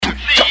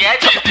Se é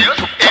de Deus,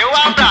 eu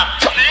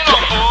abraço. Se não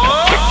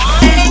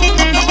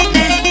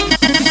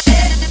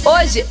for...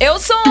 Hoje eu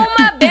sou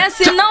uma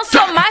benção e não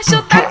sou macho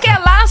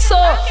taquelaço.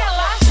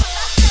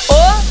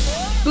 Ô,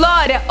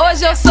 glória,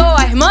 hoje eu sou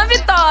a Irma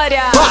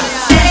Vitoria.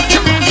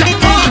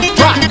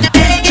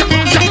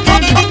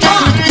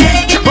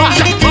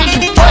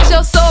 Hoje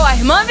eu sou a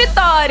Irma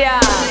Vitoria.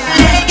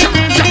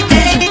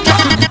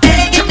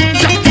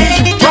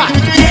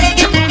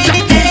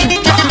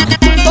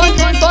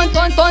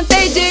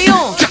 Contei de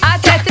 1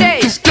 até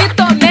 3 e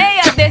tomei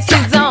a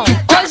decisão.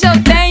 Hoje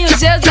eu tenho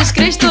Jesus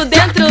Cristo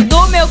dentro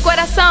do meu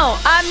coração.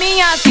 A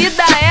minha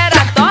vida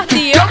era torta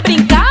e eu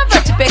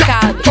brincava de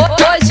pecado.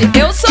 Hoje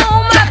eu sou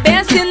uma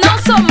benção e não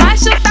sou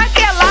macho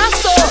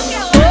taquelaço.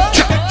 Oh,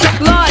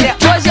 glória,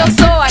 hoje eu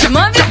sou a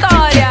Irma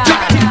Vitoria.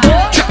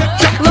 Oh,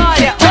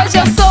 glória, hoje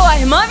eu sou a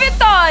Irma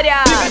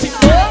Vitoria.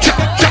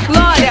 Oh,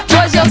 glória,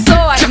 hoje eu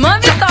sou a Irma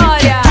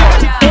Vitoria.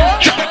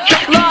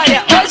 Oh,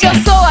 glória, hoje eu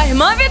sou a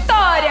Irma Vitoria.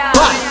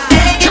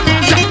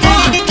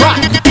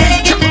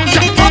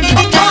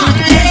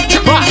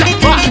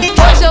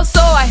 Hoje eu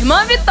sou a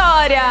Irma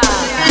Vitoria.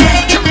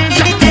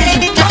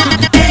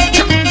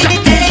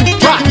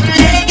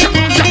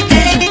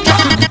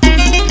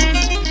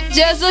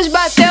 Jesus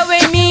bateu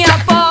em minha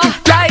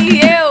porta e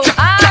eu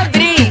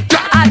abri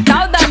a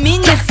tal da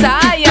mini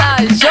saia,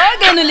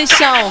 joguei no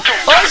lixão.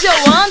 Hoje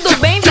eu ando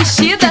bem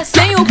vestida,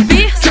 sem o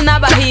piercing na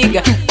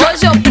barriga.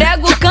 Hoje eu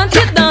prego, canto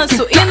e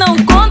danço e não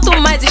conto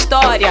mais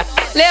história.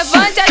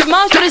 Levante as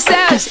mãos pros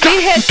céus e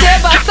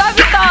receba a sua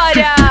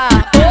vitória.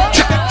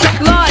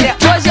 Oh, glória,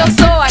 hoje eu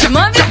sou a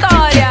Irma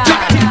Vitoria.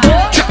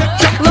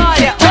 Oh,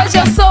 glória, hoje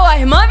eu sou a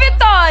Irma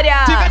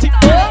Vitoria.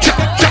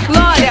 Oh,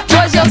 glória,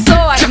 hoje eu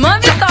sou a Irma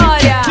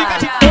Vitoria.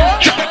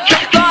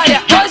 Oh,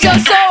 glória, hoje eu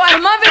sou a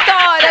Irma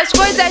Vitoria. As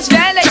coisas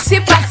velhas se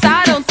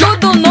passaram,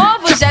 tudo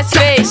novo já se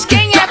fez.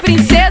 Quem é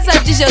princesa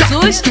de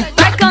Jesus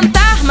vai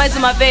cantar mais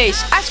uma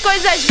vez. As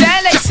coisas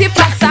velhas se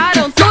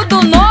passaram,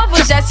 tudo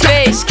novo já se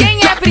fez. Quem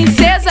é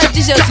princesa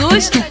de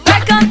Jesus